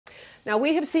Now,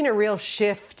 we have seen a real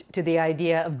shift to the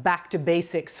idea of back to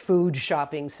basics food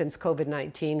shopping since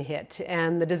COVID-19 hit,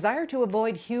 and the desire to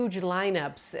avoid huge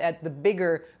lineups at the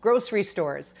bigger grocery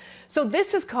stores. So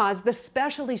this has caused the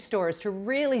specialty stores to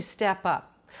really step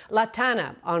up. La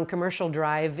Tana on Commercial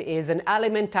Drive is an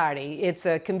alimentari. It's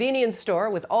a convenience store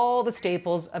with all the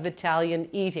staples of Italian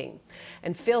eating.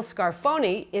 And Phil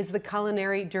Scarfone is the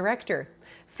culinary director.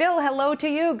 Phil, hello to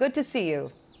you. Good to see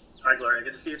you. Hi, Gloria.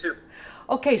 Good to see you too.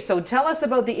 Okay, so tell us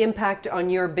about the impact on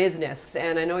your business.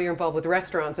 And I know you're involved with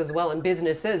restaurants as well and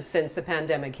businesses since the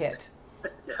pandemic hit.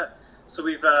 Yeah, so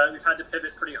we've had to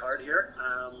pivot pretty hard here.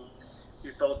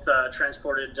 We've both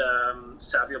transported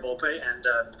Savio Volpe and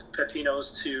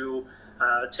Pepinos to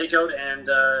takeout and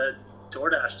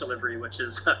DoorDash delivery, which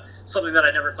is something that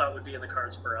I never thought would be in the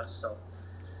cards for us. So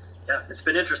yeah, it's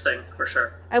been interesting for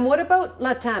sure. And what about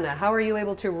La Tana? How are you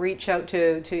able to reach out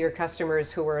to your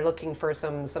customers who are looking for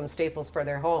some staples for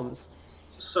their homes?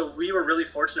 So we were really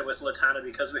fortunate with La Tana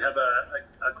because we have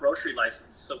a grocery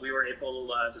license. So we were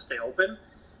able to stay open.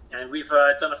 And we've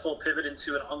done a full pivot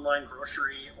into an online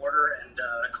grocery order and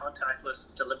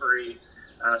contactless delivery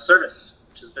service,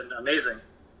 which has been amazing.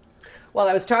 Well,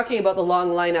 I was talking about the long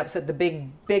lineups at the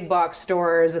big box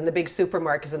stores and the big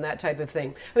supermarkets and that type of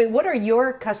thing. I mean, what are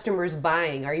your customers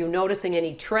buying? Are you noticing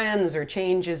any trends or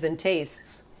changes in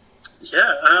tastes?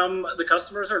 Yeah, the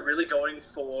customers are really going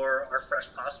for our fresh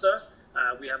pasta.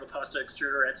 We have a pasta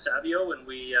extruder at Savio, and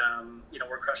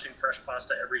we're crushing fresh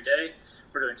pasta every day.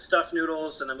 We're doing stuffed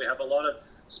noodles, and then we have a lot of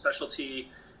specialty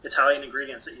Italian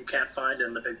ingredients that you can't find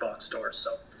in the big box stores.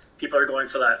 So people are going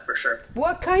for that for sure.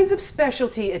 What kinds of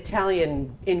specialty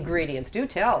Italian ingredients? Do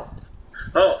tell.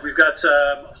 Oh, we've got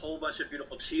a whole bunch of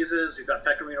beautiful cheeses. We've got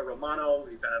Pecorino Romano.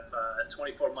 We have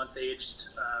 24-month aged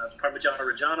Parmigiano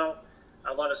Reggiano.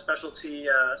 A lot of specialty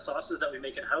sauces that we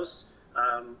make in-house.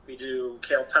 We do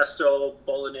kale pesto,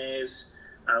 bolognese.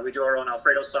 We do our own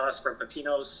Alfredo sauce for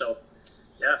pepinos. So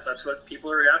yeah, that's what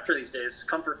people are after these days,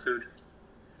 comfort food.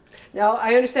 Now,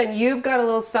 I understand you've got a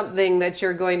little something that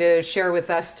you're going to share with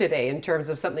us today in terms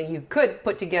of something you could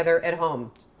put together at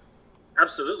home.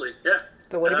 Absolutely, yeah.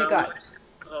 So what have you got?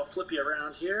 I'll flip you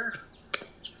around here.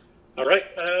 All right,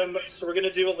 so we're going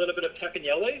to do a little bit of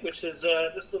capignelle, which is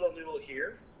this little noodle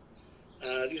here.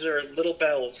 These are little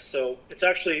bells, so it's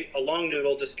actually a long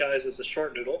noodle disguised as a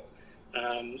short noodle.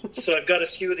 So I've got a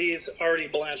few of these already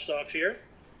blanched off here.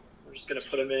 I'm just going to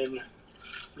put them in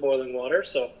boiling water.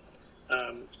 So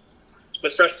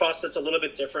with fresh pasta, it's a little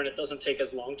bit different. It doesn't take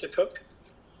as long to cook.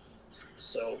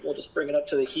 So we'll just bring it up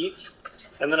to the heat.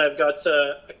 And then I've got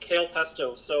a kale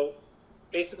pesto. So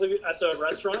basically at the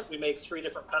restaurant, we make 3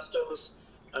 different pestos.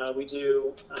 We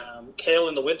do kale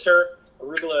in the winter,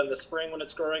 arugula in the spring when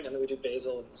it's growing, and then we do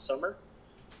basil in the summer.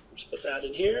 Just put that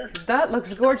in here. That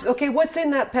looks gorgeous. Okay, what's in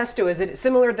that pesto? Is it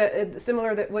similar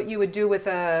that what you would do with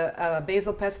a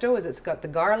basil pesto? Is it's got the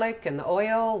garlic and the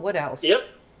oil? What else? Yep.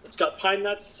 It's got pine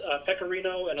nuts,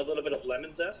 pecorino, and a little bit of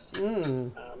lemon zest.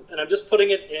 And I'm just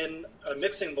putting it in a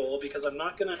mixing bowl because I'm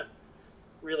not going to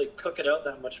really cook it out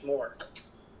that much more.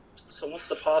 So once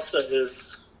the pasta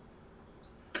is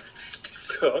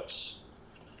cooked,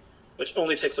 which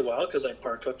only takes a while because I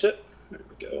par-cooked it, there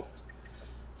we go.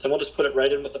 Then we'll just put it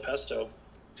right in with the pesto.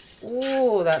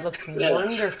 Oh, that looks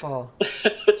wonderful.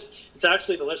 It's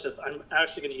actually delicious. I'm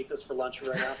actually going to eat this for lunch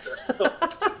right after. So.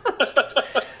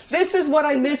 This is what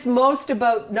I miss most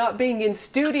about not being in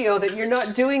studio, that you're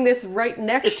not doing this right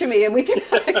next to me and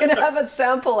I can have a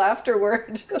sample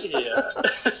afterward. Yeah,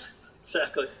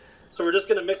 exactly. So we're just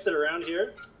going to mix it around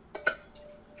here.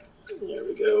 There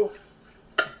we go.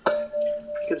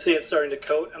 You can see it's starting to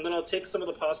coat. And then I'll take some of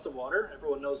the pasta water.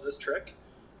 Everyone knows this trick.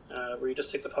 Where you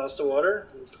just take the pasta water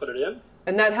and put it in.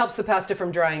 And that helps the pasta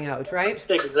from drying out, right?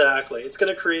 Exactly. It's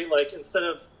going to create, like, instead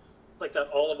of like that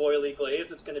olive oily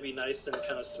glaze, it's going to be nice and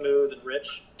kind of smooth and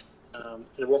rich. And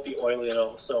it won't be oily at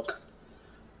all. So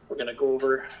we're going to go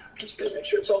over, just going to make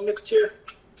sure it's all mixed here.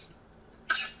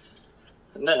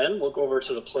 And then we'll go over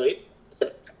to the plate.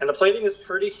 And the plating is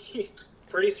pretty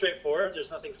straightforward.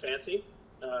 There's nothing fancy.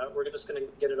 We're just going to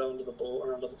get it onto the bowl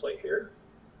or onto the plate here.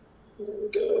 There we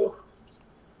go.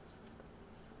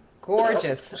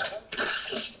 Gorgeous.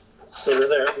 So we're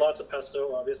there. Lots of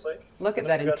pesto, obviously. Look at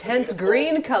that intense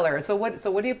green color. So what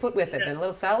do you put with it? Then a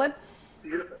little salad?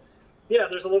 Beautiful. Yeah,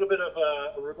 there's a little bit of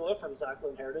arugula from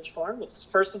Zachlin Heritage Farm. It's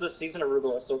first of the season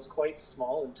arugula, so it's quite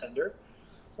small and tender.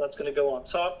 So that's going to go on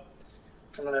top.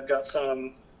 And then I've got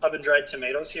some oven-dried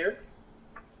tomatoes here.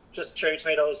 Just cherry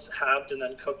tomatoes halved and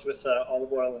then cooked with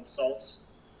olive oil and salt.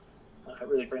 It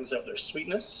really brings out their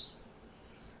sweetness.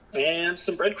 And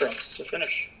some breadcrumbs to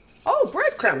finish. Oh,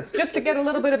 breadcrumbs, just to get a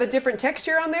little bit of a different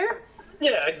texture on there?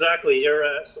 Yeah, exactly.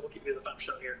 So we'll give you the thumb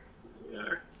shot here.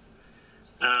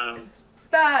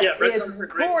 That yeah, is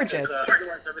gorgeous. Because,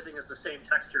 otherwise, everything is the same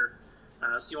texture.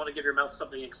 So you want to give your mouth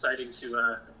something exciting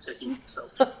to eat. So.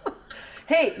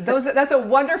 Hey, that's a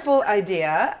wonderful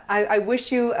idea. I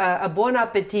wish you a buon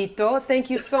appetito. Thank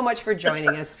you so much for joining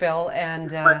us, Phil.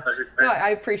 And my pleasure. I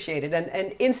appreciate it.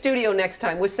 And in studio next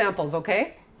time with samples,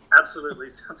 okay? Absolutely.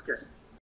 Sounds good.